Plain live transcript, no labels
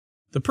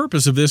The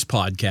purpose of this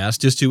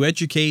podcast is to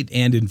educate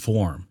and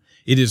inform.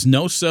 It is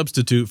no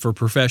substitute for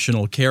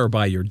professional care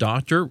by your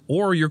doctor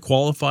or your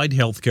qualified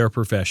healthcare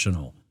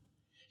professional.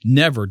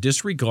 Never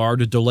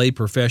disregard or delay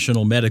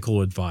professional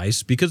medical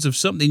advice because of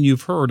something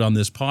you've heard on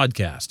this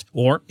podcast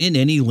or in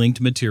any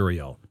linked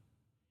material.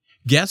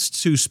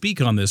 Guests who speak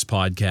on this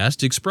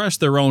podcast express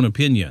their own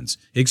opinions,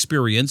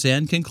 experience,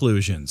 and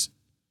conclusions.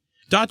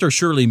 Dr.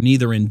 Shirley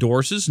neither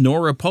endorses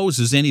nor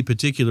opposes any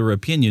particular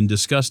opinion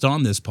discussed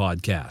on this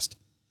podcast.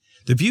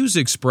 The views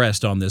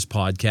expressed on this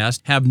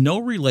podcast have no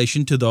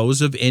relation to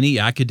those of any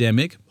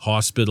academic,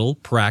 hospital,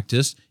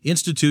 practice,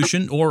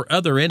 institution, or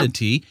other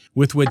entity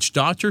with which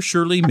Dr.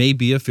 Shirley may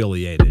be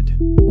affiliated.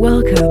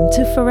 Welcome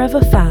to Forever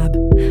Fab,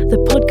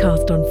 the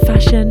podcast on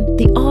fashion,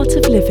 the art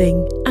of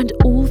living, and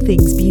all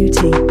things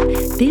beauty.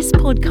 This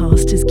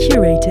podcast is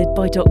curated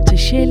by Dr.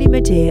 Shirley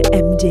Madere,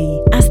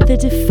 MD, as the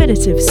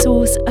definitive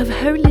source of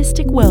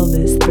holistic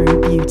wellness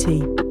through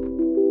beauty.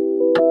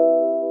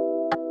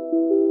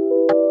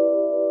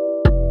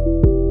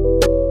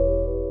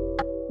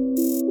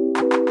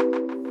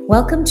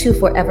 Welcome to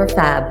Forever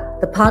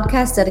Fab, the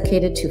podcast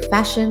dedicated to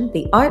fashion,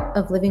 the art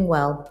of living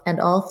well,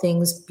 and all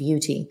things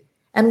beauty.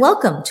 And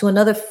welcome to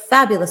another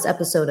fabulous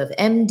episode of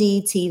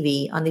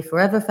MDTV on the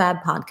Forever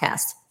Fab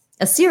podcast,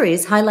 a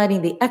series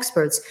highlighting the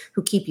experts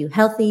who keep you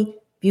healthy,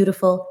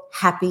 beautiful,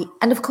 happy,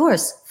 and of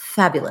course,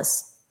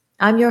 fabulous.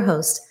 I'm your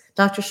host,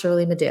 Dr.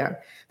 Shirley Madere,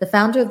 the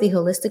founder of the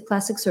Holistic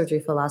Plastic Surgery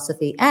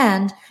Philosophy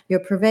and your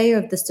purveyor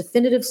of this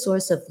definitive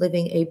source of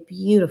living a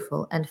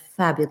beautiful and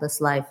fabulous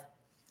life.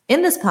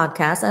 In this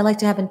podcast, I like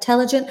to have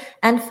intelligent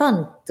and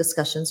fun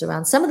discussions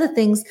around some of the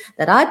things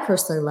that I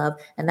personally love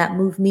and that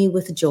move me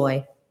with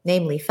joy,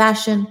 namely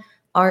fashion,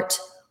 art,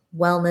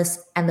 wellness,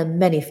 and the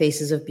many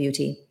faces of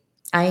beauty.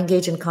 I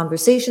engage in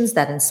conversations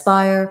that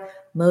inspire,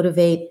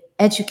 motivate,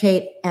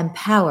 educate,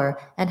 empower,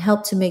 and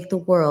help to make the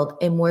world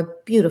a more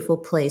beautiful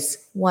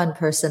place, one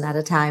person at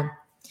a time.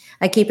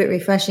 I keep it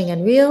refreshing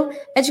and real,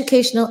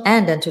 educational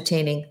and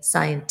entertaining,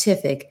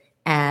 scientific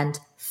and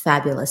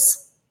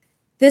fabulous.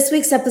 This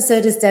week's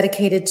episode is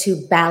dedicated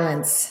to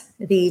balance.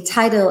 The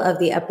title of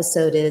the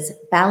episode is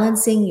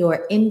Balancing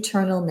Your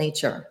Internal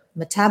Nature,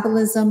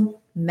 Metabolism,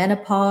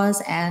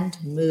 Menopause, and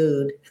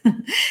Mood.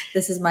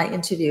 This is my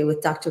interview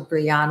with Dr.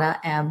 Brianna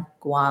M.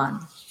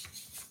 Guan.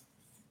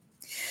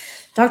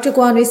 Dr.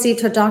 Guan received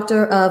her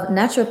Doctor of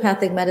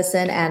Naturopathic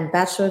Medicine and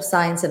Bachelor of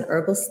Science in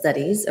Herbal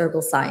Studies,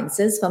 Herbal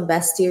Sciences from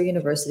Bastyr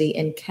University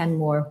in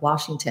Kenmore,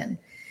 Washington.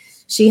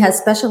 She has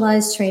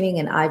specialized training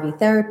in IV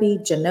therapy,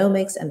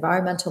 genomics,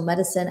 environmental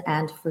medicine,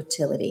 and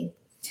fertility.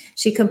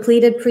 She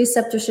completed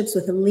preceptorships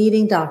with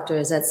leading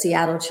doctors at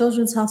Seattle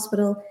Children's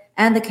Hospital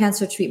and the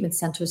Cancer Treatment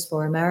Centers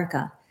for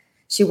America.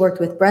 She worked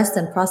with breast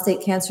and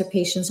prostate cancer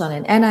patients on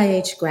an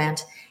NIH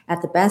grant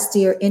at the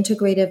Bastyr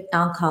Integrative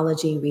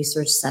Oncology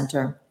Research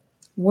Center.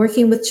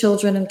 Working with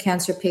children and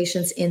cancer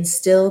patients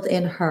instilled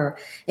in her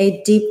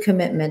a deep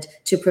commitment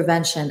to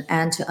prevention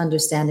and to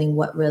understanding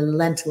what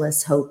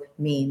relentless hope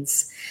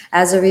means.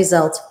 As a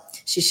result,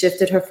 she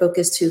shifted her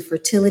focus to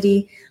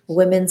fertility,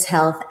 women's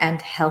health,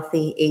 and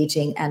healthy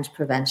aging and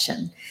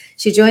prevention.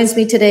 She joins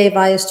me today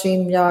via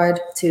StreamYard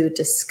to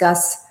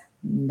discuss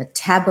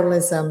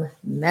metabolism,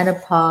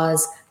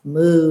 menopause,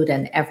 mood,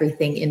 and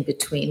everything in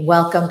between.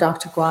 Welcome,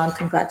 Dr. Guan.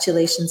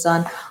 Congratulations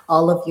on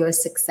all of your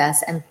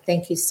success, and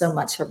thank you so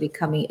much for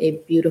becoming a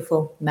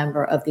beautiful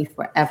member of the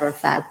Forever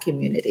Fab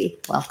community.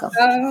 Welcome.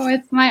 Oh,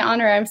 it's my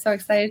honor. I'm so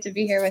excited to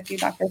be here with you,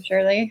 Dr.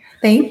 Shirley.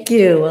 Thank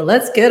you. Well,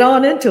 let's get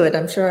on into it.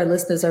 I'm sure our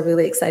listeners are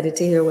really excited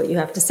to hear what you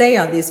have to say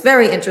on these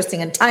very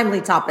interesting and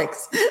timely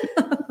topics.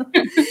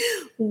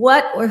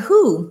 What or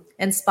who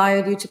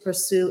inspired you to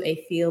pursue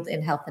a field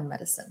in health and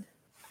medicine?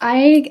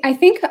 I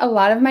think a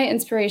lot of my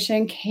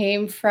inspiration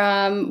came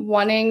from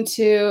wanting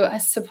to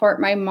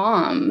support my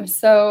mom.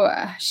 So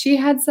she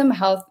had some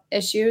health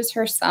issues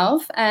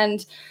herself,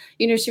 and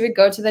she would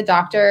go to the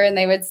doctor and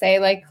they would say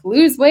like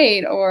lose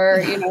weight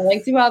or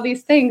like do all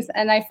these things,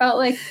 and I felt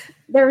like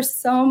there was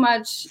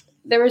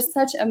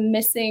such a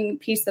missing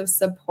piece of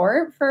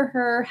support for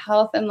her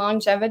health and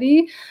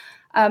longevity,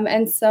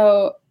 and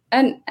so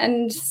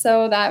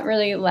that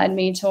really led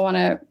me to want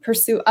to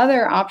pursue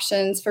other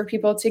options for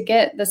people to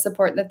get the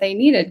support that they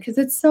needed, because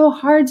it's so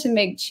hard to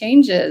make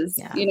changes.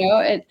 We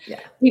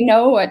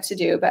know what to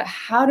do, but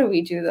how do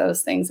we do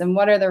those things and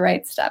what are the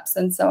right steps?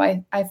 And so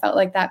I felt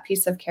like that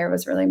piece of care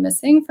was really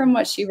missing from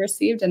what she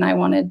received. And I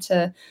wanted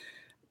to,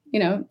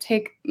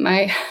 take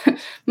my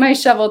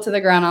shovel to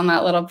the ground on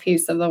that little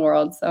piece of the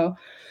world. So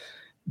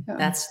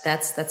that's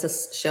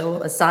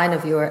a sign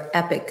of your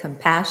epic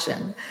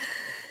compassion.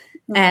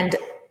 And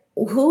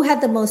who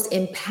had the most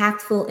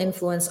impactful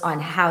influence on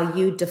how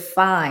you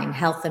define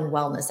health and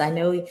wellness? I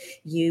know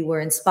you were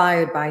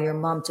inspired by your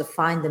mom to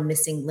find the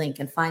missing link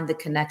and find the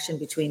connection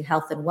between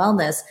health and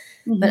wellness.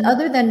 Mm-hmm. But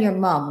other than your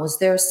mom, was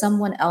there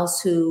someone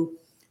else who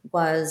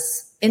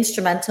was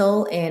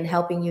instrumental in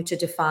helping you to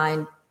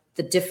define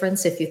the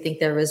difference, if you think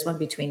there is one,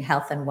 between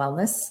health and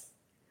wellness?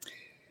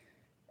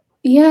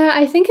 Yeah,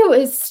 I think it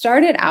was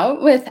started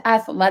out with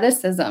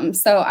athleticism.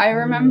 So I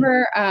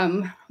remember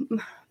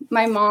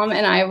my mom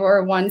and I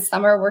were one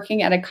summer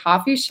working at a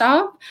coffee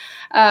shop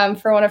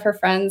for one of her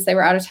friends. They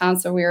were out of town,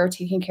 so we were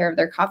taking care of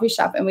their coffee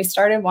shop, and we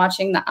started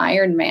watching the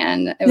Iron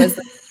Man. It was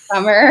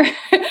summer.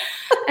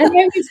 And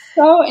I was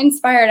so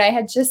inspired. I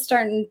had just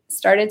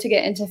started to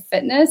get into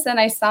fitness, and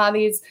I saw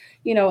these,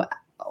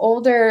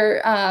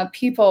 older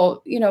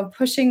people,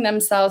 pushing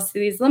themselves to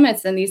these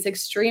limits and these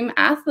extreme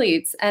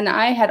athletes. And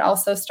I had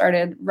also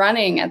started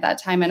running at that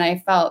time, and I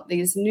felt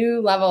these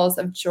new levels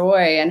of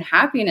joy and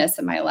happiness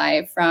in my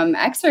life from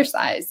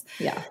exercise.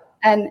 Yeah.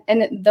 And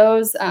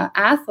those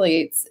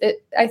athletes,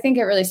 I think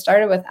it really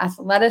started with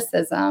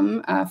athleticism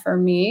for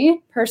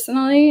me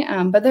personally.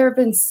 But there have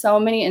been so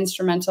many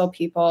instrumental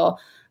people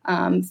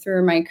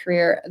through my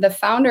career. The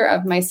founder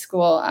of my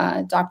school,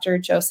 Dr.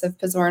 Joseph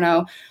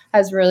Pizzorno,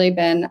 has really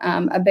been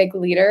a big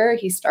leader.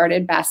 He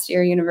started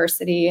Bastyr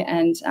University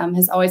and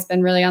has always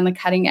been really on the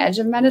cutting edge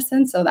of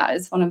medicine. So that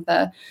is one of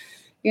the,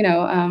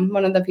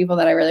 one of the people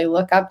that I really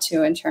look up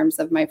to in terms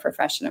of my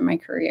profession and my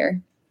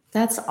career.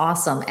 That's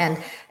awesome. And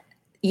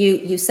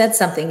you said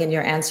something in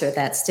your answer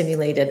that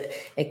stimulated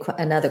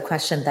another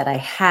question that I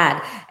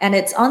had, and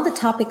it's on the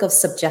topic of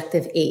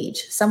subjective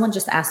age. Someone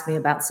just asked me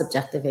about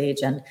subjective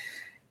age, and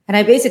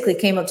I basically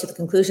came up to the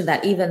conclusion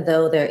that even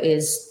though there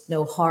is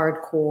no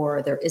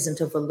hardcore, there isn't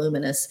a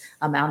voluminous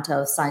amount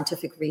of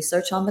scientific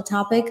research on the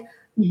topic,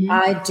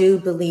 I do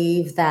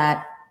believe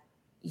that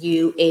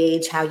you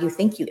age how you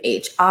think you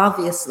age.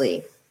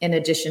 Obviously, in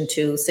addition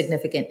to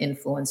significant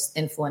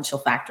influential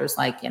factors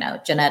like,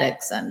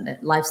 genetics and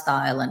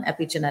lifestyle and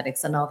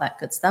epigenetics and all that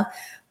good stuff.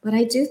 But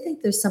I do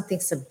think there's something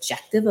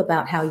subjective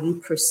about how you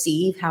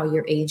perceive how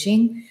you're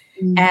aging.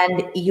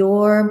 And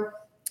your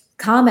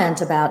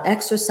comment about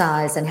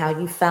exercise and how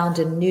you found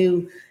a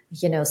new,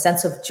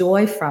 sense of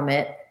joy from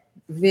it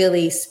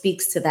really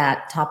speaks to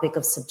that topic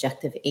of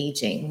subjective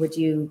aging. Would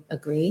you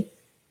agree?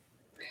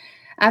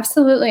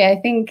 Absolutely. I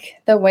think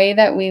the way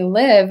that we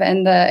live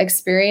and the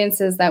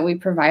experiences that we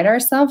provide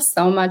ourselves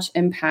so much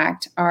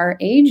impact our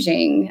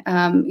aging.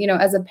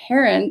 As a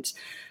parent,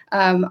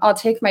 I'll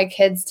take my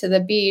kids to the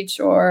beach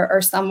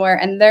or somewhere,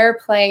 and they're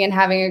playing and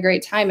having a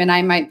great time, and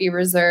I might be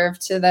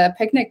reserved to the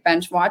picnic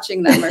bench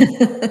watching them.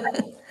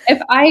 If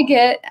I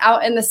get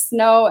out in the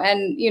snow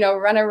and,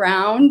 run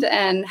around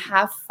and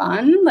have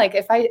fun, like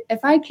if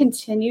I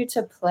continue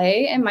to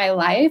play in my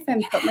life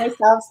and put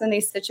myself in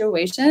these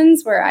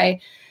situations where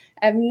I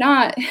am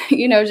not,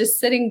 just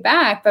sitting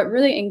back, but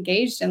really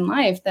engaged in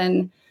life,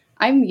 then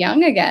I'm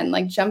young again,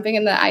 like jumping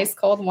in the ice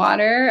cold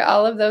water,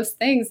 all of those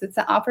things. It's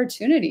an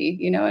opportunity,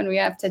 and we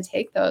have to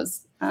take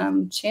those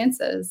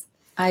chances.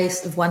 I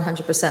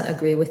 100%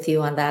 agree with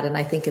you on that. And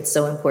I think it's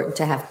so important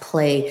to have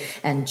play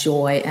and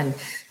joy and,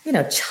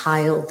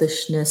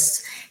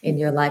 childishness in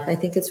your life. I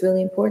think it's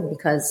really important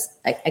because,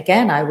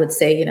 again, I would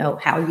say,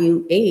 how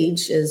you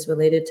age is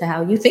related to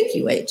how you think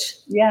you age.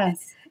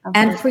 Yes.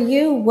 And for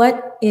you,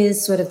 what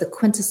is sort of the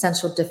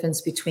quintessential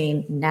difference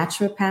between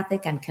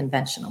naturopathic and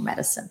conventional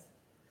medicine?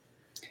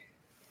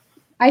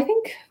 I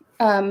think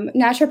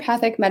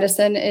naturopathic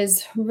medicine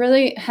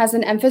has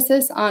an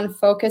emphasis on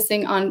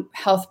focusing on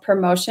health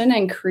promotion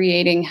and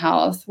creating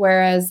health,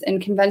 whereas in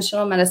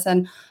conventional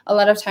medicine, a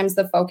lot of times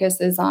the focus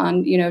is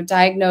on,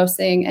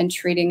 diagnosing and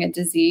treating a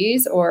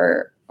disease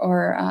or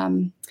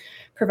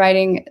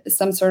providing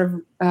some sort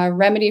of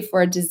remedy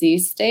for a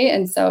disease state.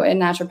 And so in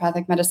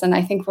naturopathic medicine,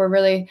 I think we're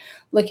really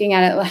looking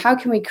at it. How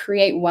can we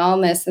create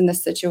wellness in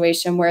this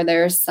situation where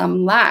there's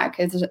some lack?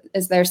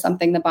 Is there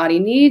something the body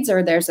needs,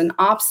 or there's an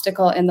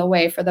obstacle in the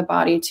way for the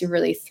body to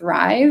really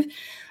thrive?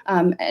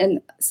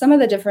 And some of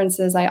the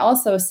differences I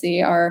also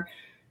see are,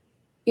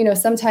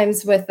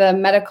 sometimes with the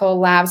medical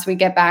labs we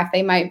get back,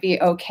 they might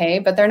be okay,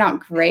 but they're not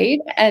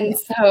great. And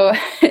so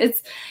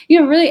it's,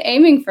 really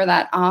aiming for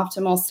that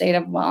optimal state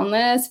of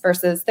wellness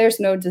versus there's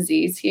no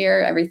disease here,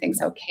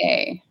 everything's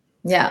okay.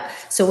 Yeah.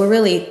 So we're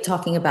really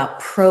talking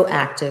about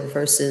proactive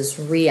versus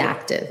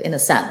reactive in a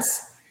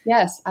sense.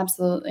 Yes,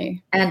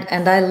 absolutely.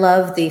 And I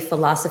love the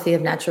philosophy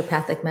of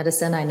naturopathic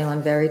medicine. I know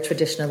I'm very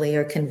traditionally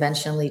or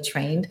conventionally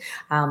trained,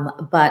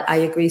 but I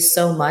agree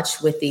so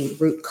much with the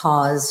root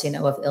cause,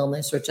 of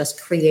illness or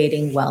just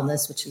creating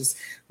wellness, which is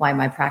why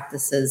my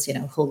practice is,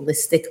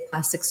 holistic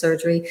plastic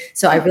surgery.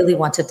 So I really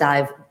want to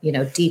dive,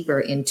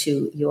 deeper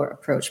into your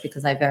approach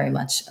because I very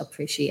much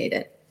appreciate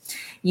it.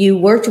 You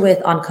worked with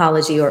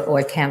oncology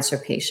or cancer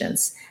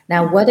patients.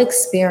 Now, what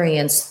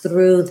experience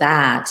through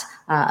that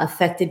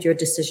affected your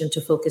decision to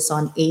focus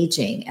on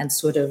aging and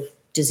sort of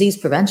disease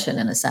prevention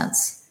in a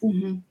sense?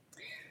 Mm-hmm.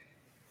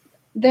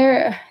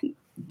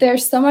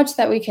 There's so much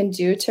that we can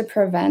do to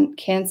prevent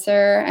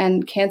cancer,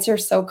 and cancer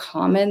is so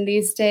common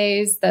these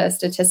days. The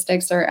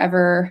statistics are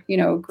ever,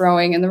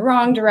 growing in the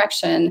wrong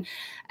direction.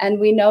 And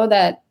we know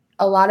that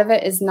a lot of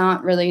it is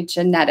not really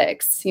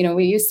genetics.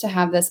 We used to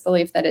have this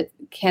belief that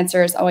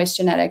cancer is always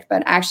genetic,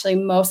 but actually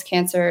most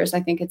cancers,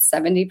 I think it's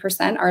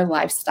 70%, are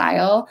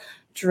lifestyle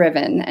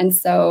driven. And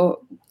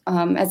so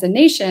as a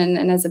nation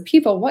and as a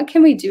people, what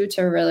can we do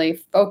to really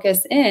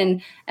focus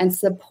in and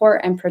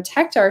support and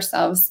protect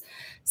ourselves?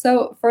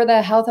 So for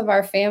the health of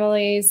our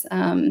families,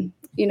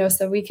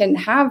 so we can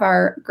have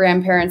our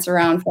grandparents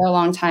around for a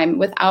long time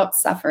without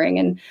suffering.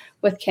 And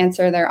with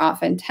cancer, there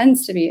often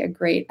tends to be a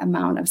great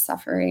amount of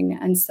suffering.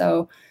 And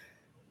so,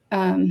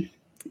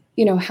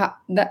 how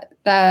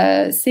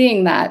that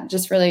seeing that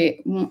just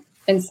really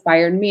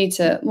inspired me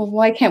to, well,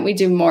 why can't we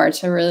do more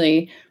to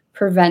really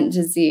prevent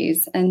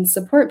disease and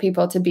support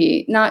people to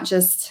be not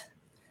just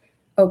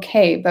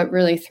okay, but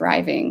really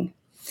thriving?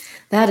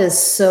 That is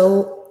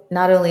so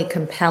not only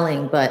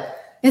compelling, but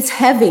it's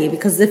heavy,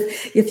 because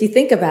if you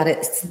think about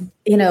it,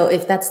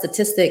 if that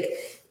statistic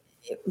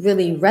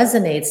really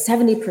resonates,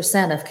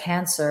 70% of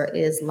cancer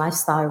is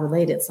lifestyle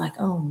related. It's like,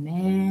 oh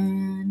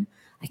man,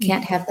 I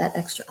can't have that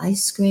extra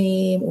ice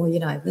cream, or,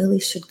 I really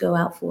should go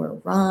out for a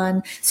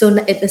run. So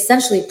it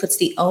essentially puts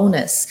the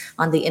onus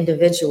on the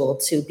individual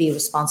to be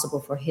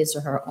responsible for his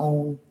or her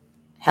own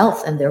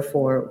health and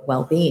therefore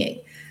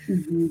well-being.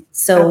 Mm-hmm.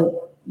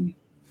 So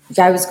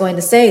I was going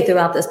to say,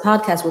 throughout this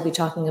podcast, we'll be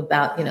talking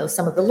about,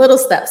 some of the little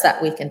steps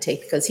that we can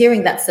take, because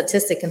hearing that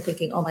statistic and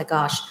thinking, oh my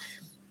gosh,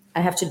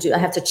 I have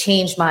to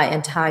change my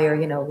entire,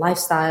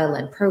 lifestyle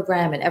and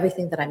program and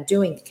everything that I'm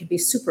doing, can be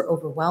super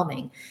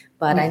overwhelming.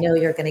 But I know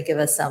you're going to give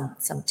us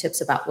some tips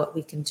about what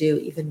we can do,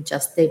 even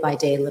just day by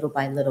day, little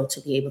by little,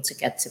 to be able to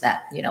get to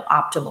that,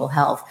 optimal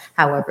health,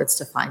 however it's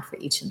defined for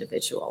each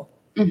individual.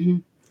 Mm-hmm.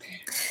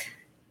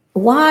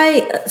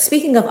 Why,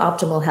 speaking of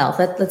optimal health,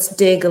 let's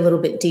dig a little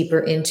bit deeper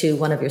into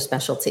one of your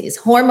specialties,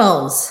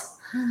 hormones.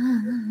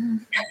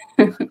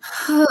 I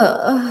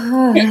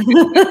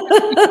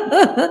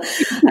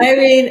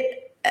mean,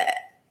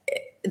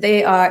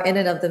 they are in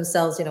and of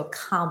themselves,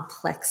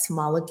 complex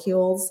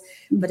molecules,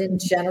 but in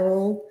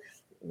general,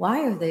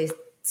 why are they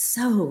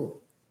so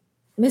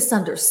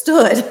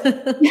misunderstood?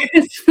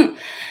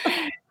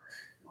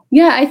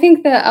 Yeah, I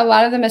think that a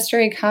lot of the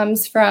mystery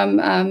comes from,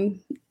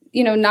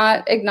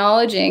 not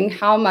acknowledging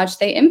how much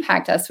they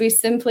impact us. We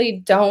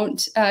simply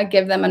don't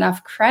give them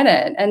enough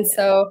credit. And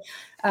so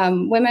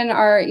women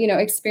are,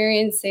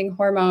 experiencing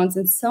hormones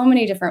in so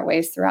many different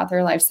ways throughout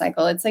their life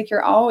cycle. It's like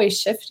you're always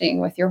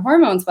shifting with your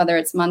hormones, whether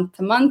it's month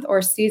to month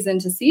or season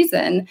to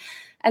season,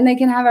 and they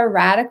can have a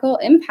radical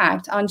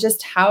impact on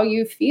just how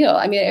you feel.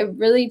 I mean, it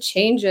really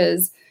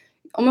changes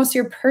almost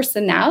your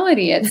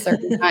personality at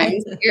certain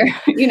times.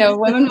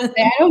 Women will say,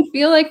 I don't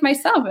feel like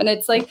myself. And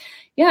it's like,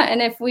 yeah.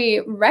 And if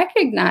we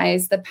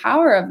recognize the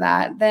power of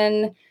that,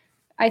 then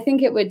I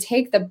think it would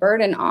take the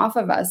burden off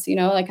of us,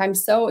 like I'm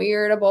so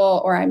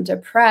irritable or I'm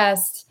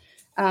depressed,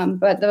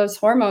 but those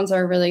hormones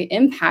are really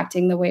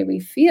impacting the way we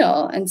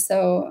feel. And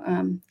so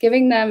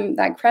giving them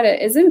that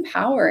credit is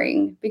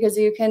empowering, because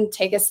you can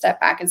take a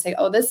step back and say,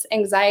 oh, this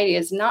anxiety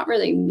is not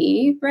really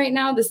me right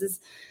now. This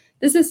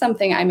is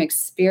something I'm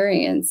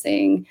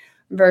experiencing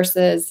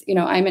versus,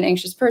 I'm an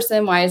anxious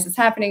person. Why is this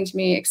happening to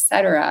me, et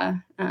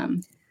cetera?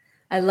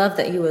 I love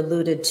that you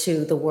alluded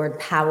to the word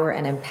power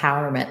and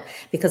empowerment,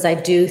 because I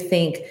do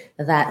think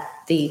that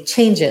the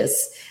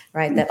changes,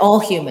 right, that all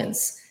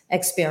humans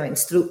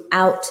experience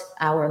throughout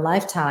our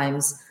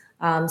lifetimes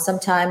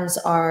sometimes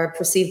are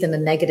perceived in a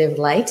negative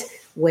light,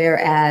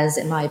 whereas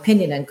in my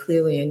opinion, and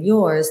clearly in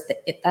yours,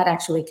 that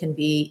actually can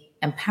be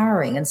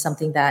empowering and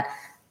something that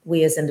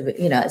we as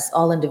as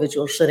all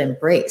individuals should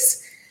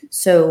embrace.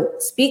 So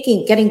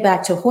getting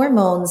back to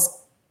hormones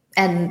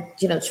and,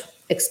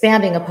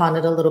 expanding upon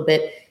it a little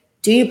bit,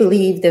 do you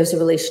believe there's a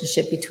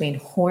relationship between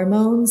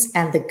hormones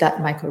and the gut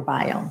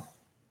microbiome?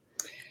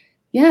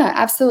 Yeah,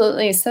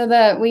 absolutely. So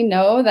we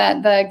know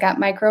that the gut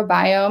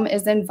microbiome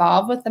is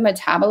involved with the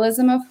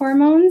metabolism of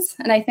hormones.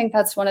 And I think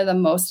that's one of the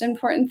most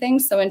important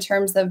things. So in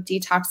terms of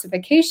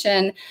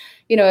detoxification,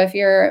 if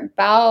your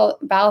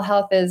bowel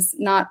health is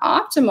not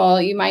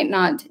optimal, you might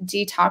not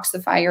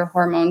detoxify your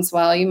hormones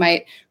well. You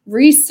might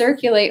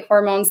recirculate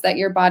hormones that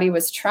your body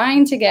was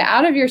trying to get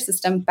out of your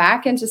system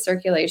back into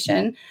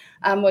circulation,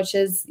 which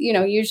is,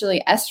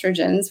 usually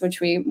estrogens, which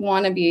we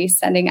want to be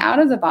sending out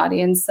of the body.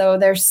 And so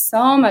there's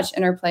so much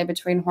interplay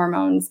between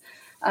hormones.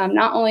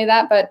 Not only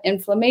that, but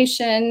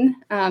inflammation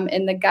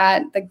in the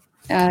gut, the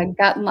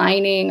gut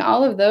lining,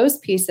 all of those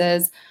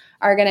pieces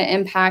are going to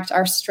impact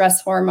our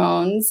stress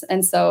hormones.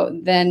 And so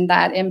then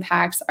that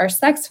impacts our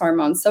sex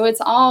hormones. So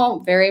it's all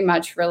very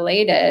much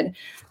related.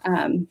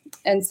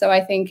 And so I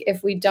think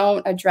if we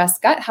don't address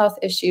gut health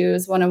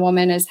issues when a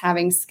woman is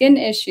having skin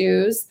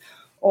issues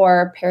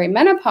or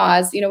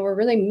perimenopause, we're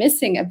really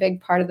missing a big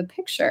part of the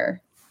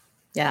picture.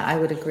 Yeah, I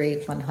would agree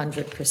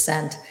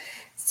 100%.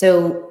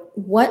 So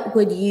what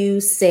would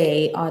you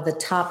say are the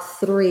top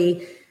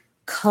 3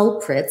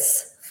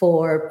 culprits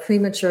for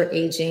premature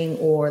aging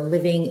or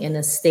living in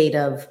a state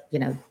of,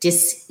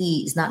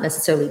 dis-ease, not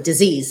necessarily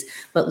disease,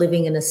 but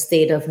living in a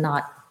state of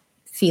not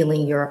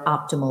feeling your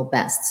optimal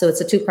best? So it's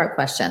a 2-part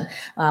question.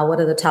 What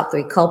are the top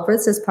 3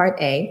 culprits is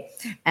part A,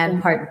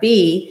 and part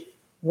B,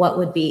 what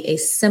would be a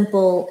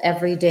simple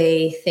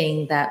everyday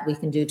thing that we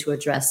can do to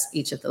address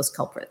each of those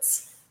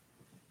culprits?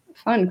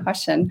 fun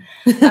question.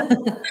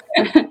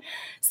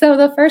 So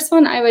the first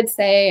one I would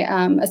say,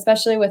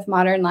 especially with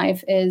modern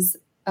life, is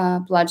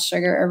blood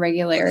sugar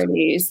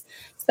irregularities.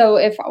 So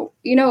if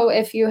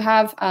you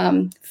have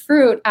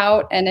fruit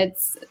out and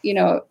it's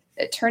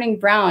turning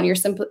brown,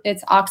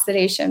 it's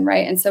oxidation,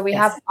 right? And so we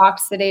have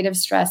oxidative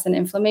stress and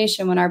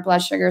inflammation when our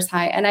blood sugar is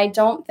high. And I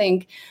don't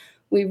think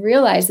we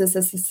realize as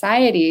a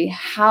society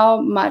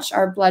how much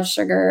our blood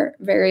sugar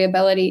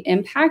variability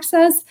impacts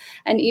us.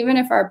 And even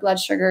if our blood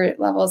sugar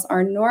levels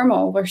are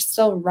normal, we're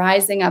still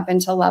rising up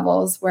into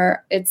levels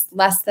where it's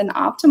less than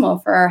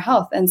optimal for our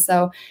health. And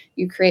so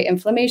you create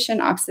inflammation,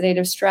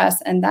 oxidative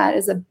stress, and that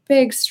is a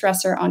big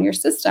stressor on your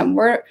system.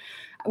 We're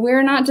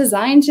not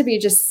designed to be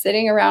just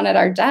sitting around at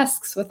our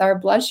desks with our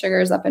blood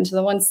sugars up into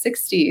the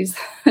 160s.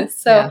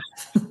 So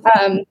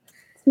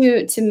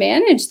to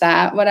manage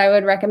that, what I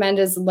would recommend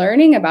is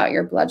learning about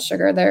your blood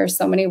sugar. There are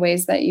so many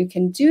ways that you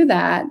can do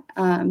that.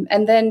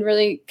 And then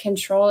really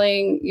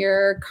controlling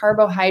your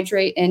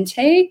carbohydrate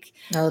intake.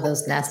 Oh,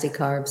 those nasty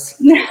carbs.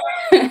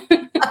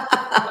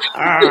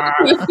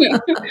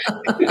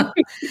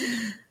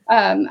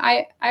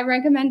 I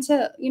recommend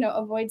to,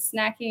 avoid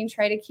snacking,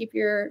 try to keep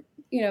your,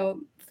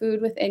 food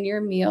within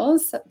your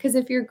meals, because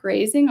if you're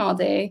grazing all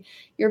day,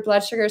 your blood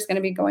sugar is going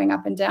to be going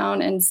up and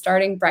down. And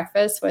starting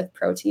breakfast with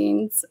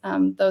proteins,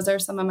 those are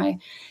some of my,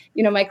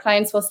 my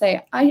clients will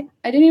say, I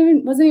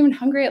wasn't even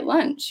hungry at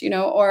lunch,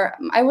 or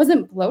I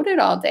wasn't bloated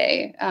all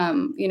day,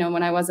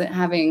 when I wasn't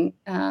having,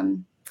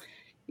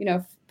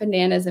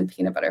 bananas and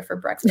peanut butter for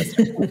breakfast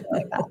or something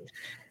like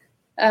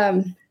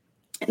that.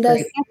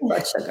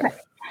 The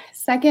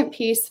second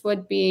piece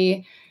would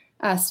be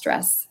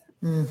stress.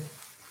 Mm.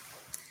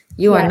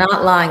 You are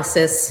not lying,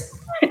 sis.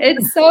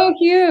 It's so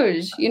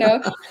huge,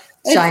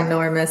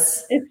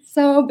 ginormous. It's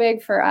so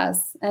big for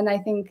us. And I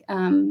think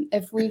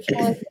if we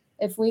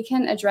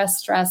can address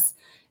stress,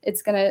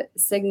 it's going to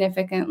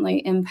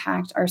significantly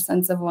impact our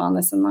sense of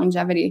wellness and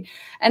longevity.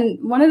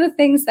 And one of the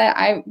things that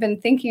I've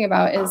been thinking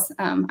about is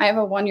I have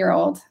a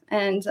 1-year-old,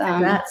 and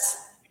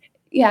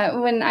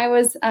when I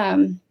was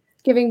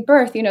giving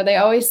birth, they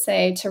always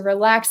say to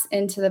relax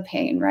into the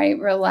pain, right?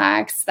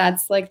 Relax.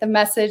 That's like the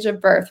message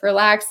of birth,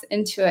 relax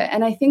into it.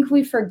 And I think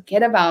we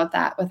forget about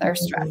that with our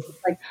stress.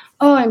 It's like,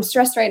 oh, I'm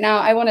stressed right now.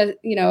 I want to,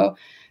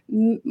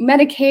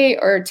 medicate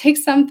or take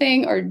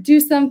something or do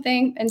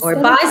something. Or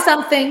buy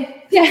something.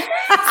 Yeah.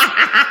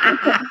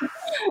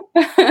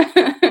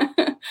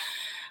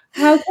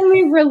 How can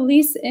we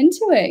release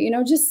into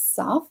it? Just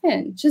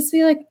soften, just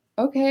be like,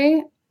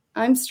 okay,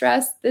 I'm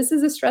stressed. This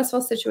is a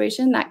stressful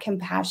situation. That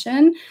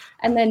compassion.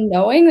 And then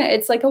knowing that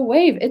it's like a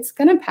wave, it's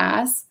going to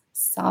pass,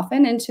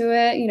 soften into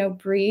it,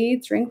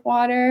 breathe, drink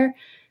water,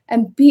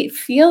 and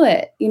feel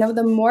it.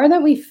 The more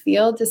that we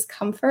feel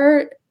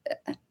discomfort,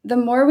 the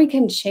more we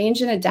can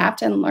change and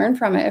adapt and learn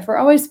from it. If we're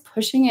always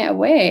pushing it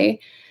away,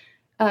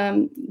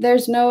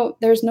 there's no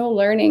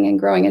learning and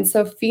growing. And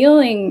so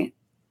feeling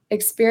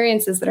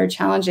experiences that are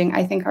challenging,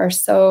 I think are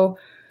something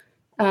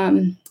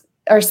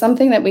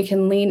that we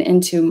can lean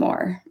into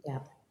more. Yeah.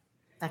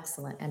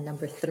 Excellent. And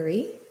number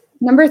three,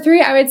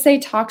 I would say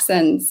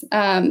toxins.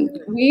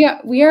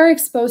 We are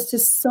exposed to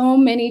so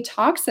many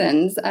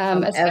toxins,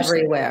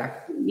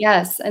 everywhere.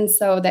 Yes. And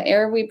so the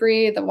air we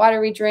breathe, the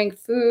water we drink,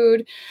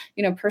 food,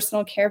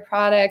 personal care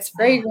products,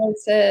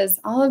 fragrances,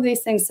 all of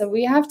these things. So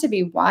we have to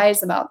be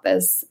wise about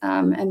this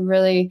and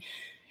really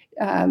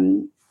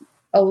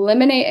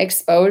eliminate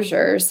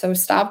exposure. So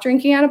stop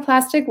drinking out of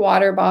plastic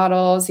water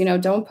bottles.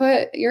 Don't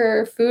put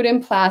your food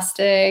in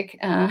plastic.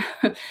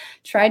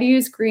 Try to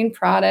use green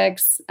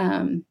products,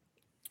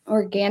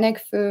 organic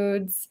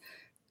foods,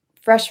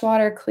 fresh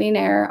water, clean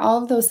air,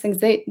 all of those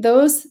things.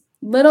 Those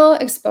little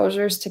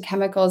exposures to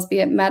chemicals, be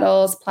it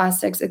metals,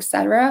 plastics,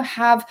 etc.,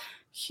 have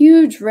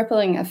huge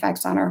rippling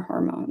effects on our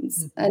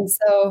hormones. Mm-hmm. And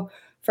so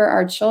for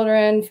our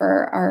children,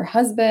 for our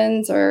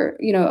husbands, or,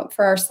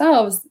 for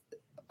ourselves,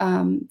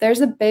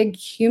 there's a big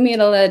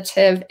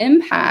cumulative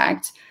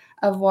impact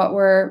of what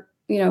we're,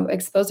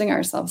 exposing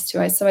ourselves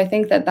to. So I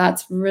think that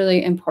that's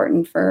really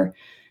important for,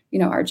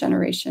 our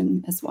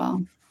generation as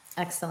well.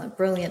 Excellent.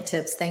 Brilliant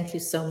tips. Thank you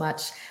so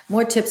much.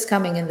 More tips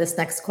coming in this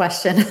next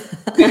question.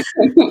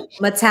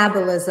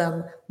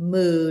 Metabolism,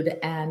 mood,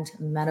 and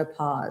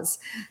menopause.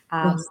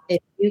 If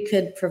you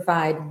could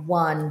provide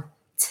one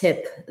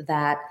tip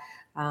that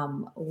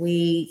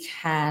we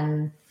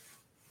can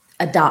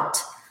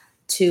adopt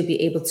to be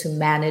able to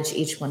manage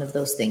each one of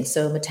those things.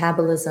 So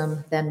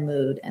metabolism, then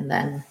mood, and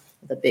then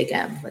the big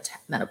M,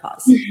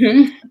 menopause.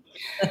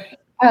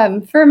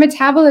 For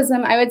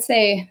metabolism, I would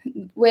say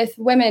with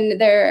women,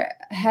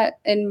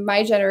 in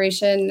my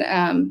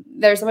generation,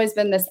 there's always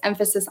been this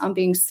emphasis on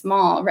being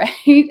small, right?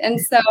 And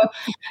so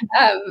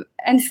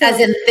as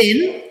in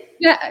thin?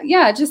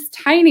 Yeah, just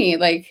tiny,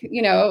 like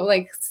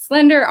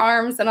slender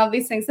arms and all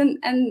these things. And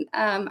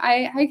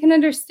I can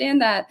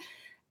understand that.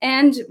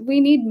 And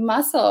we need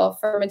muscle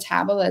for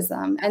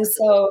metabolism. And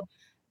so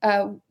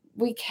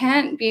we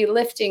can't be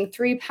lifting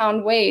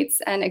 3-pound weights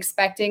and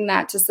expecting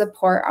that to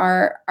support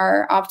our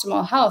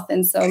optimal health.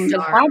 And so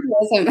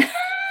metabolism,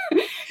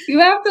 You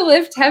have to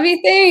lift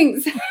heavy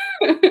things.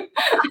 I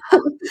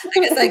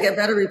guess I get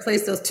better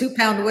replace those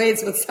 2-pound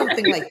weights with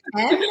something like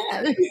 10.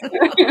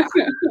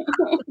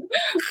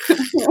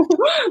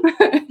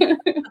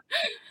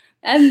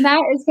 And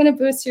that is going to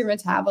boost your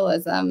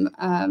metabolism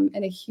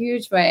in a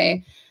huge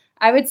way.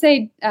 I would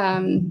say,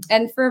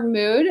 and for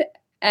mood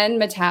and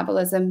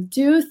metabolism,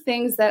 do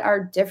things that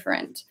are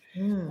different.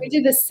 We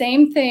do the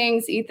same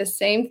things, eat the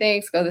same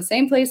things, go the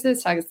same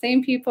places, talk to the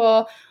same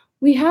people.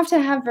 We have to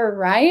have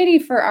variety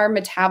for our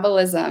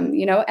metabolism,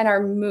 and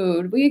our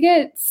mood. We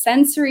get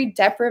sensory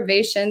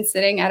deprivation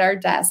sitting at our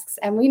desks,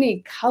 and we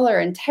need color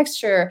and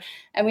texture,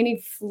 and we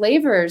need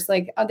flavors.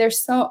 Like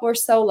we're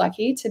so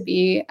lucky to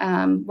be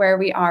where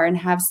we are and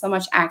have so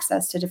much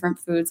access to different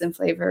foods and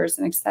flavors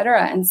and et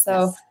cetera. And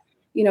so,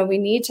 yes, we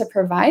need to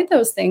provide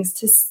those things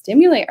to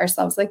stimulate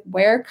ourselves, like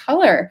wear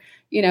color,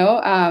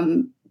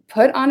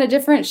 put on a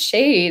different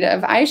shade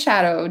of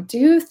eyeshadow,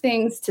 do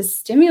things to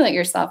stimulate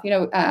yourself,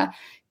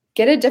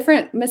 get a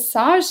different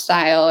massage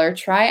style or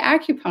try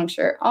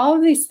acupuncture. All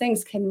of these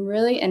things can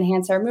really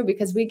enhance our mood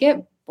because we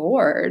get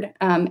bored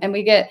and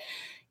we get,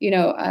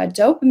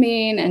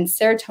 dopamine and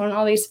serotonin,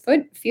 all these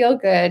feel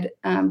good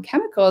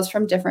chemicals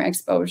from different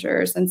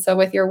exposures. And so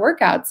with your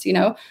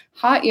workouts,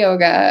 hot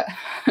yoga,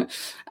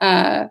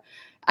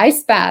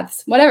 ice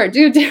baths, whatever,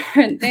 do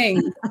different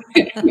things.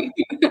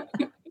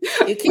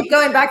 You keep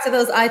going back to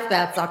those ice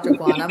baths, Dr.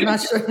 Kwan. I'm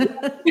not sure.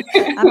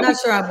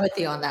 I'm with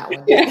you on that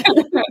one.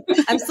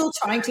 I'm still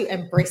trying to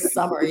embrace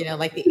summer,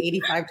 like the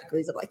 85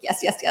 degrees. I'm like,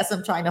 yes.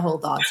 I'm trying to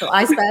hold on. So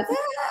ice baths,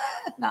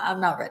 no,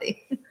 I'm not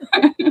ready.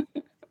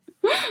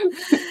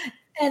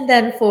 And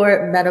then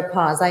for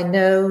menopause, I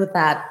know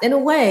that in a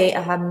way,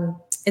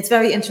 it's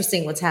very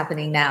interesting what's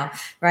happening now,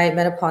 right?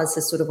 Menopause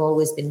has sort of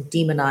always been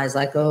demonized,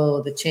 like,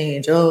 oh, the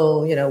change.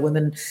 Oh,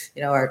 women,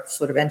 are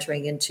sort of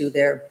entering into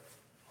their,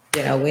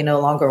 we no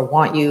longer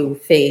want you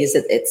phase.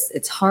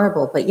 It's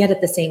horrible. But yet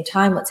at the same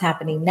time, what's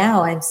happening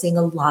now, I'm seeing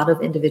a lot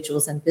of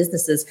individuals and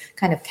businesses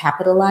kind of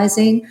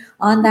capitalizing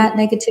on that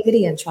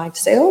negativity and trying to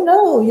say, oh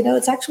no,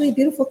 it's actually a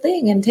beautiful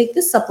thing, and take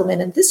this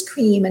supplement and this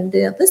cream and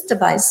this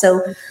device.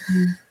 So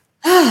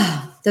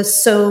there's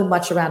so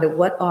much around it.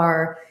 What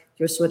are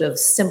your sort of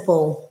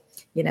simple,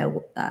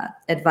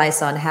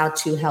 advice on how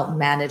to help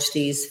manage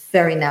these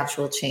very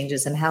natural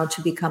changes and how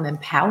to become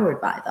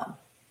empowered by them?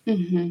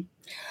 Mm-hmm.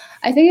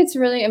 I think it's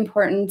really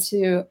important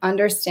to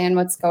understand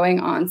what's going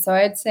on. So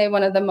I'd say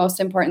one of the most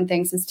important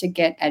things is to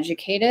get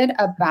educated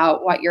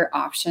about what your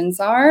options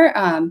are.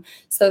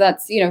 So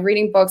that's,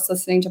 reading books,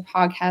 listening to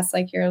podcasts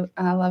like your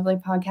lovely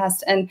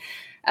podcast, and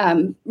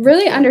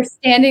really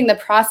understanding the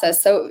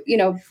process. So,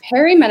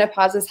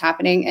 perimenopause is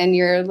happening in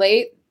your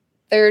late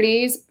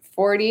 30s,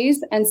 40s.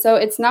 And so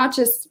it's not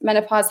just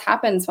menopause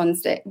happens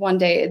one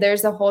day.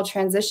 There's a whole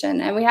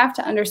transition, and we have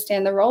to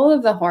understand the role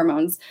of the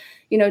hormones.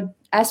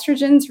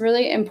 Estrogen is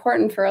really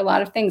important for a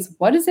lot of things.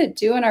 What does it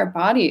do in our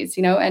bodies,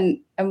 and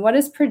what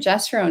does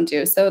progesterone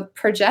do? So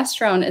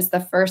progesterone is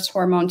the first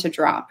hormone to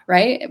drop,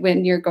 right,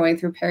 when you're going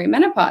through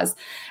perimenopause.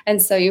 And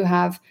so you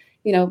have,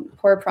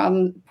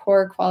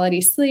 poor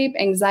quality sleep,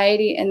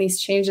 anxiety, and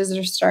these changes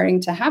are starting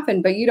to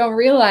happen, but you don't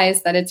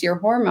realize that it's your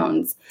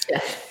hormones.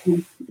 Yeah.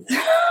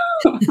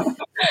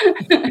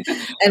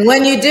 And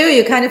when you do,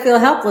 you kind of feel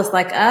helpless,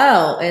 like,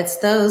 oh, it's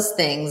those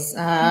things.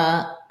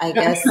 I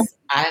guess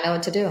I don't know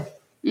what to do.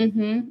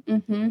 Mm-hmm,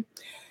 mm-hmm.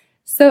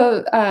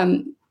 So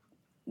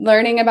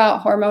learning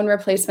about hormone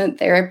replacement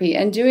therapy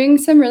and doing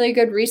some really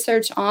good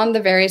research on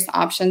the various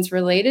options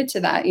related to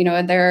that.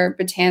 There are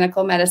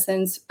botanical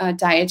medicines,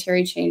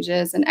 dietary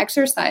changes, and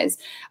exercise.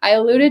 I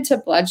alluded to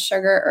blood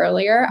sugar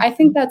earlier. I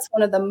think that's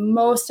one of the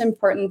most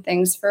important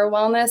things for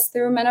wellness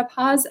through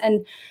menopause.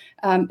 And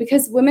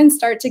because women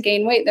start to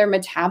gain weight, their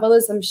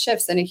metabolism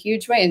shifts in a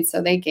huge way. And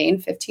so they gain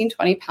 15,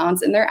 20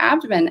 pounds in their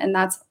abdomen. And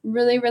that's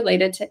really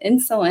related to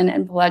insulin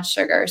and blood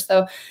sugar.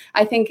 So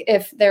I think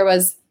if there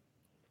was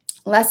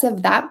less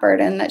of that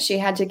burden that she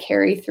had to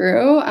carry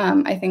through,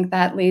 I think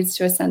that leads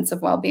to a sense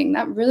of well-being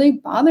that really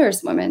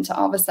bothers women to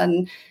all of a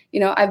sudden,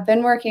 I've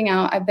been working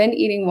out, I've been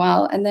eating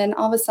well, and then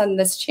all of a sudden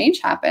this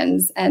change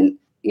happens, and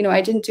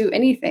I didn't do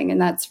anything,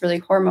 and that's really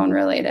hormone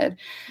related.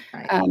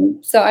 Right.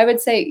 So I would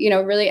say,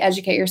 really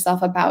educate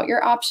yourself about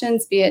your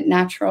options, be it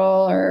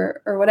natural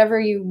or whatever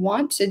you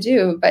want to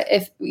do. But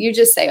if you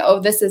just say,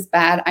 oh, this is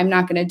bad, I'm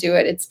not going to do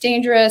it, it's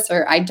dangerous,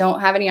 or I don't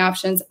have any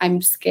options,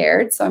 I'm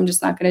scared, so I'm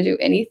just not going to do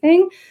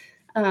anything.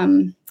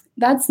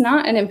 That's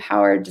not an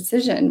empowered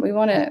decision. We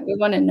want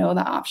to know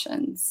the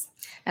options.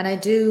 And I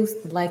do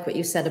like what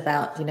you said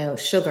about,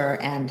 sugar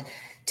and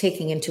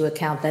taking into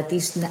account that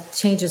these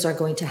changes are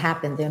going to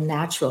happen. They're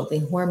natural. The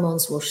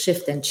hormones will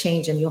shift and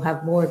change, and you'll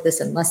have more of this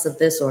and less of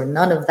this or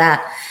none of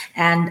that.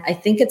 And I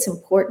think it's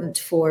important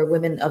for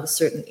women of a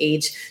certain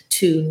age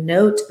to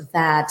note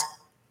that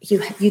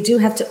you do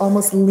have to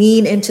almost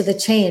lean into the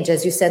change.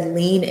 As you said,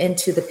 lean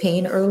into the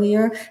pain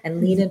earlier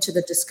and lean into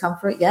the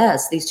discomfort.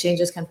 Yes, these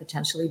changes can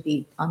potentially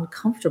be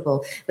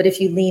uncomfortable, but if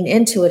you lean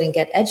into it and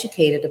get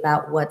educated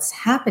about what's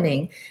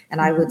happening,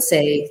 and I would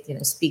say,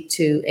 speak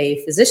to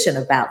a physician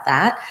about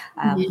that.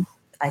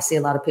 I see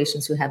a lot of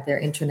patients who have their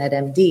internet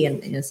MD,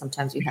 and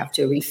sometimes you have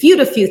to refute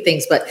a few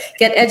things, but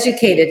get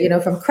educated,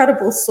 from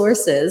credible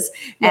sources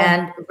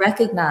and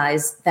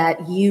recognize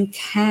that you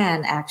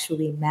can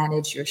actually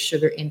manage your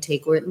sugar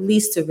intake, or at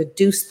least to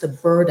reduce the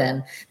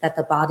burden that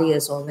the body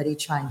is already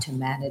trying to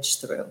manage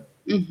through.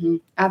 Mm-hmm.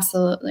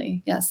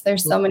 Absolutely. Yes.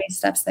 There's so many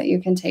steps that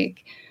you can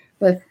take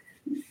with,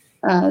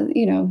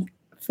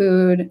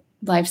 food,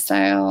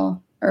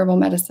 lifestyle, herbal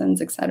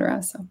medicines,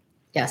 etc. So.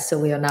 Yes, so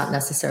we are not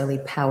necessarily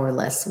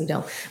powerless. We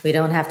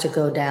don't have to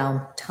go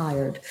down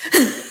tired.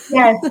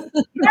 Yes,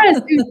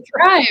 you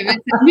thrive.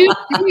 It's a new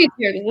stage.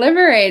 You're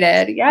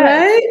liberated.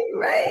 Yes.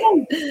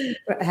 Right.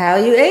 How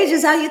you age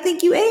is how you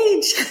think you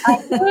age.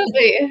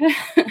 Absolutely.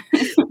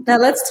 Now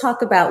let's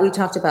talk about, we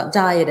talked about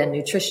diet and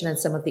nutrition and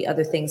some of the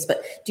other things,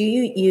 but do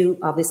you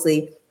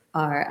obviously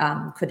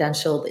are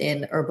credentialed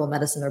in herbal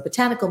medicine or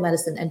botanical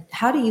medicine, and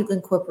how do you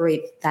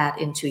incorporate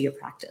that into your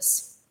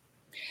practice?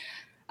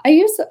 I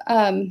use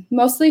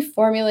mostly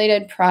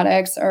formulated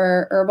products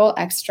or herbal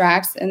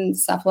extracts and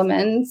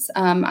supplements.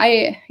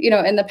 I,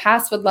 in the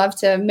past would love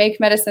to make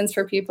medicines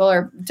for people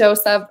or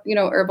dose up,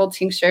 herbal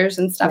tinctures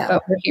and stuff,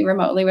 but working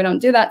remotely, we don't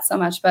do that so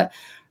much. But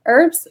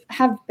herbs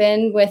have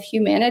been with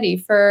humanity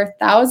for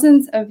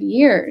thousands of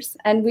years,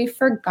 and we've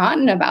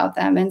forgotten about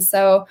them. And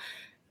so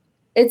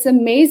it's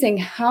amazing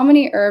how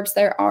many herbs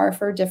there are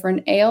for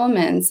different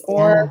ailments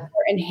or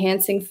for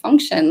enhancing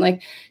function.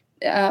 Like,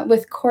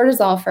 with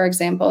cortisol, for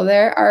example,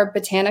 there are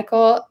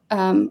botanical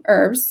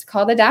herbs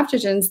called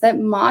adaptogens that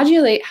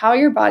modulate how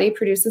your body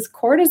produces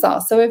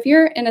cortisol. So if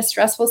you're in a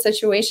stressful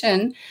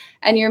situation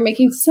and you're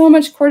making so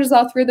much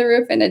cortisol through the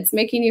roof and it's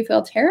making you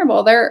feel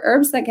terrible, there are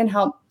herbs that can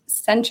help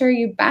center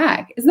you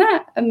back. Isn't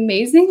that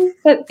amazing?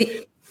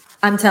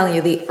 I'm telling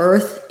you, the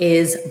earth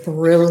is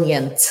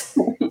brilliant.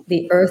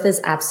 The earth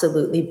is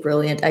absolutely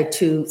brilliant. I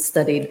too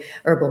studied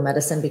herbal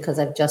medicine because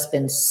I've just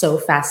been so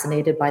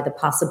fascinated by the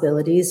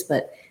possibilities,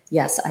 but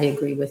yes, I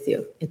agree with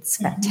you. It's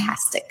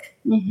fantastic.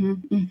 Mm-hmm,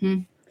 mm-hmm.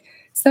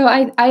 So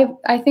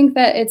I think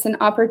that it's an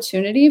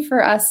opportunity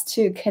for us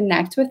to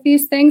connect with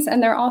these things,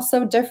 and they're all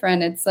so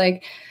different. It's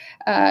like,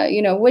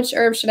 which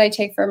herb should I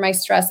take for my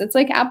stress? It's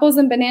like apples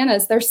and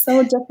bananas. They're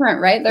so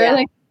different, right?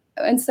 They're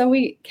and so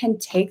we can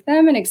take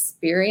them and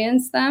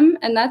experience them.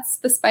 And that's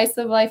the spice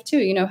of life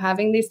too,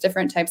 having these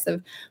different types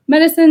of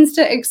medicines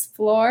to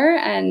explore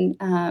and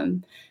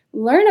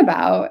learn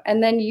about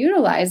and then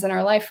utilize in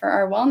our life for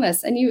our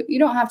wellness. And you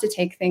don't have to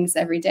take things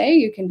every day.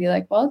 You can be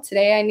like, well,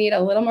 today I need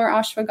a little more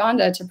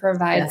ashwagandha to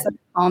provide some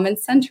calm and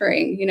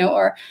centering,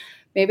 or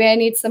maybe I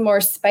need some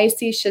more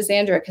spicy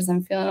schizandra because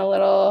I'm feeling a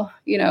little,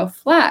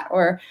 flat.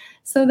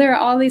 So there are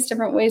all these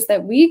different ways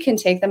that we can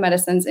take the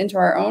medicines into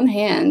our own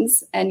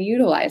hands and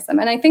utilize them.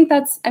 And I think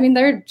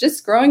they're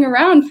just growing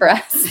around for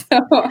us.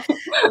 So.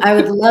 I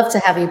would love to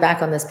have you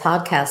back on this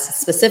podcast,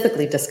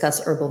 specifically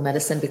discuss herbal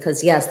medicine,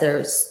 because yes,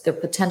 they're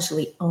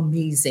potentially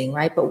amazing,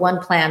 right? But one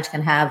plant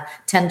can have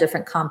 10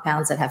 different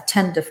compounds that have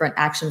 10 different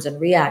actions and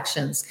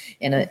reactions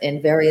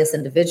in various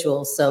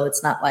individuals. So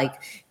it's not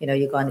like, you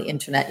go on the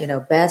internet,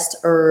 best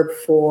herb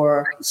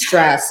for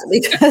stress,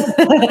 because,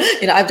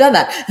 I've done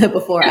that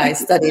before I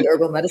studied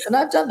herbal medicine.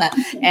 I've done that.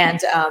 And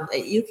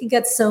you can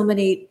get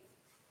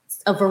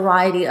a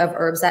variety of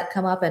herbs that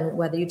come up, and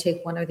whether you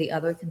take one or the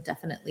other can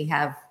definitely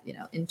have,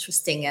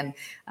 interesting and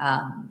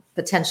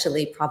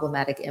potentially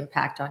problematic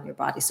impact on your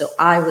body. So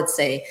I would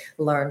say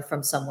learn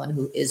from someone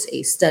who is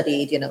a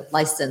studied,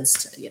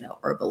 licensed,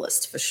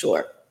 herbalist for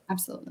sure.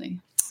 Absolutely.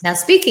 Now,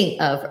 speaking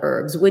of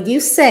herbs, would you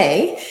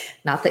say,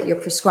 not that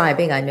you're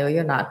prescribing, I know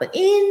you're not, but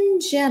in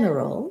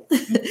general,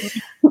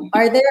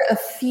 are there a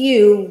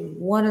few,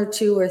 1 or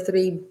 2 or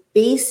 3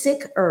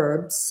 basic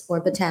herbs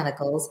or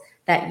botanicals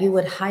that you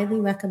would highly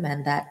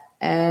recommend that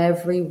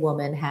every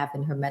woman have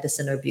in her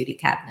medicine or beauty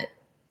cabinet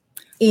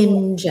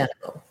in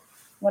general?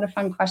 What a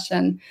fun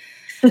question.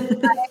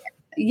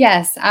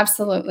 Yes,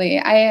 absolutely.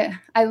 I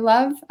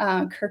love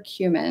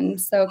curcumin.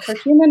 So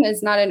curcumin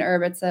is not an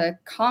herb. It's a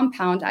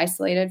compound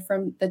isolated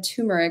from the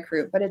turmeric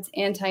root, but it's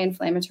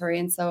anti-inflammatory.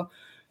 And so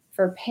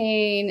for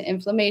pain,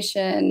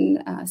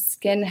 inflammation,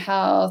 skin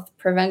health,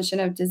 prevention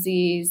of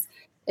disease,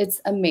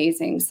 it's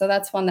amazing. So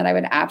that's one that I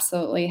would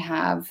absolutely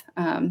have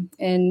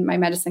in my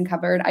medicine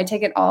cupboard. I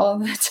take it all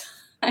the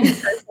time.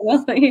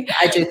 Personally.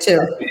 I do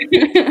too.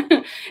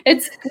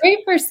 It's great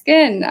for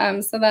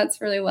skin. So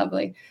that's really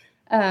lovely.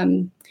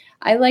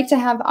 I like to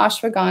have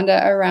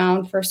ashwagandha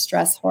around for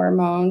stress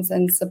hormones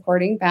and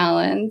supporting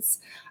balance.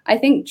 I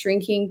think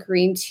drinking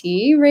green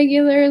tea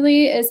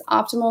regularly is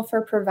optimal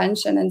for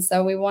prevention. And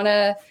so we want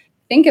to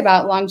think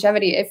about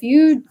longevity. If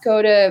you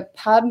go to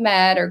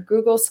PubMed or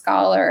Google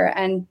Scholar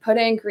and put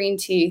in green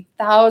tea,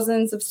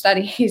 thousands of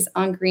studies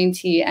on green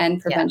tea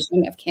and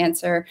prevention of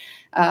cancer,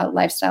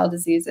 lifestyle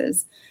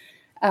diseases.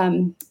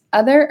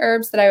 Other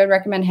herbs that I would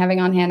recommend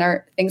having on hand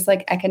are things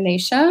like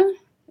echinacea.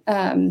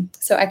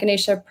 So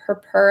Echinacea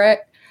purpura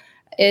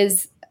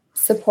is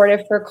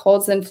supportive for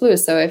colds and flu.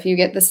 So if you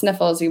get the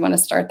sniffles, you want to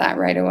start that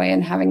right away,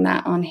 and having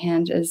that on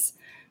hand is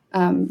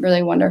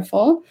really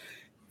wonderful.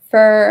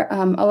 For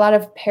a lot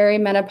of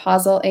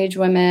perimenopausal age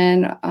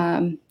women,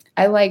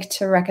 I like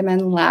to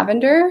recommend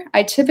lavender.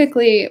 I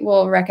typically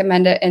will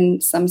recommend it in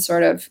some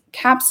sort of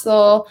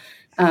capsule.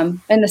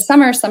 In the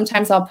summer,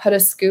 sometimes I'll put a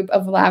scoop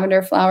of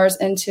lavender flowers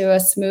into a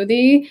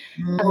smoothie,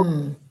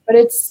 but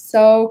it's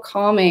so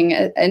calming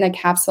in a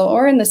capsule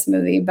or in the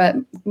smoothie, but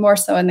more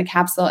so in the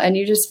capsule, and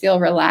you just feel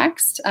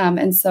relaxed.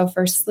 And so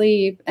for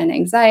sleep and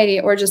anxiety,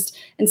 or just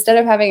instead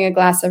of having a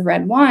glass of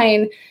red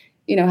wine,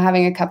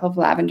 having a cup of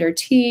lavender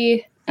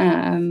tea,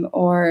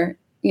 or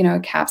a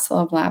capsule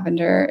of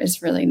lavender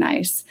is really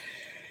nice.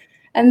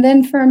 And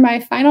then for my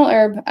final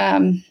herb,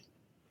 an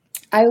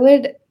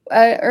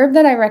herb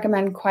that I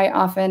recommend quite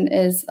often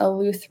is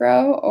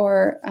eleuthero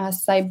or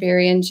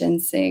Siberian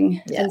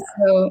ginseng. Yeah. And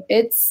so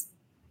it's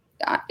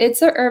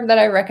an herb that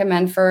I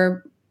recommend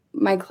for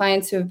my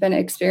clients who have been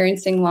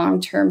experiencing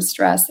long-term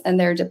stress and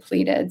they're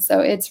depleted. So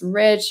it's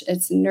rich,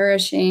 it's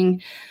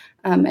nourishing,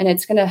 and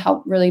it's going to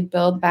help really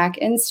build back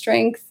in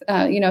strength.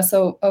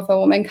 So if a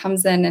woman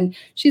comes in and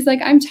she's like,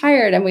 I'm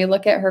tired, and we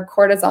look at her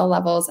cortisol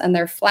levels and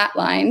they're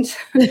flatlined.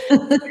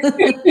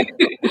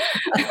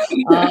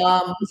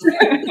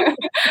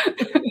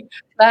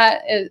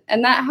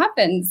 That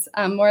happens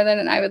more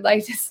than I would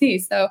like to see.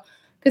 So,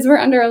 because we're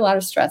under a lot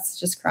of stress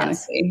just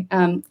chronically.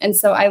 Yes. And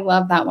so I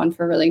love that one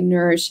for really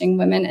nourishing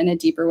women in a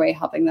deeper way,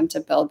 helping them to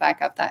build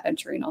back up that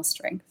adrenal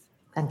strength.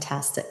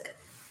 Fantastic.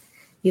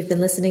 You've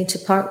been listening to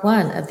part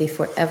 1 of the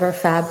Forever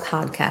Fab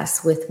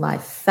podcast with my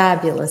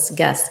fabulous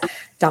guest,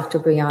 Dr.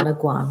 Brianna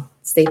Guan.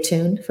 Stay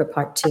tuned for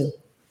part 2.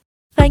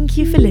 Thank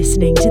you for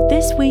listening to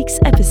this week's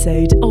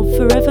episode of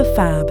Forever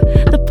Fab,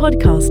 the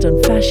podcast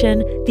on fashion,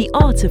 the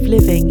art of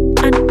living,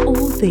 and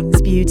all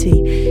things beauty,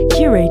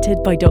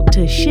 curated by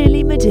Dr.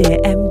 Shirley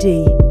Madej,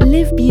 MD.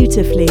 Live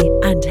beautifully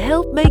and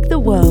help make the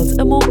world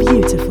a more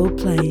beautiful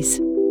place.